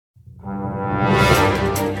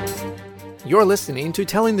You're listening to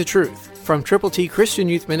Telling the Truth from Triple T Christian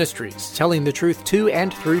Youth Ministries, telling the truth to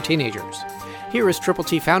and through teenagers. Here is Triple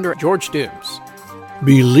T founder George Dooms.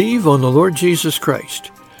 Believe on the Lord Jesus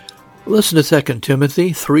Christ. Listen to 2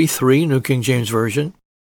 Timothy 3:3, New King James Version.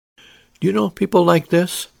 Do you know people like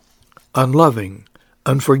this? Unloving,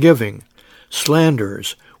 unforgiving,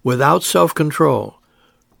 slanderers, without self-control,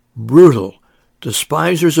 brutal,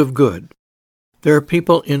 despisers of good. There are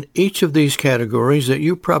people in each of these categories that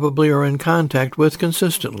you probably are in contact with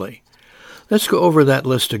consistently. Let's go over that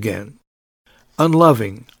list again.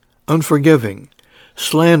 Unloving, unforgiving,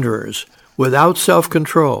 slanderers, without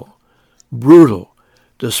self-control, brutal,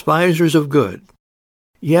 despisers of good.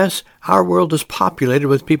 Yes, our world is populated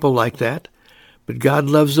with people like that, but God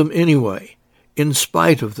loves them anyway, in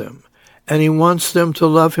spite of them, and He wants them to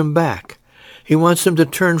love Him back. He wants them to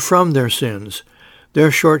turn from their sins, their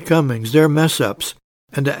shortcomings, their mess-ups,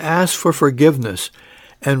 and to ask for forgiveness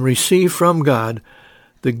and receive from God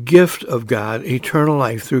the gift of God, eternal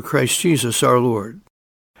life through Christ Jesus our Lord.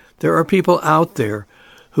 There are people out there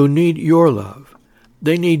who need your love.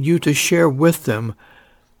 They need you to share with them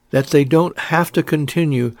that they don't have to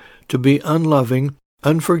continue to be unloving,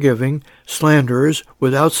 unforgiving, slanderers,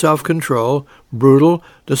 without self-control, brutal,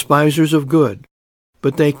 despisers of good.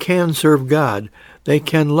 But they can serve God. They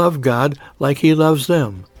can love God like He loves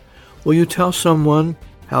them. Will you tell someone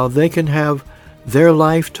how they can have their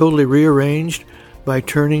life totally rearranged by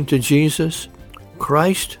turning to Jesus?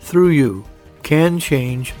 Christ, through you, can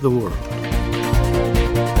change the world.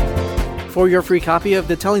 For your free copy of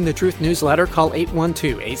the Telling the Truth newsletter, call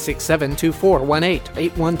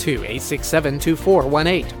 812-867-2418,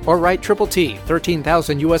 812-867-2418, or write Triple T,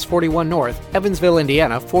 13,000 U.S. 41 North, Evansville,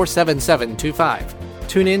 Indiana, 47725.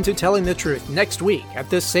 Tune in to Telling the Truth next week at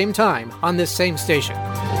this same time on this same station.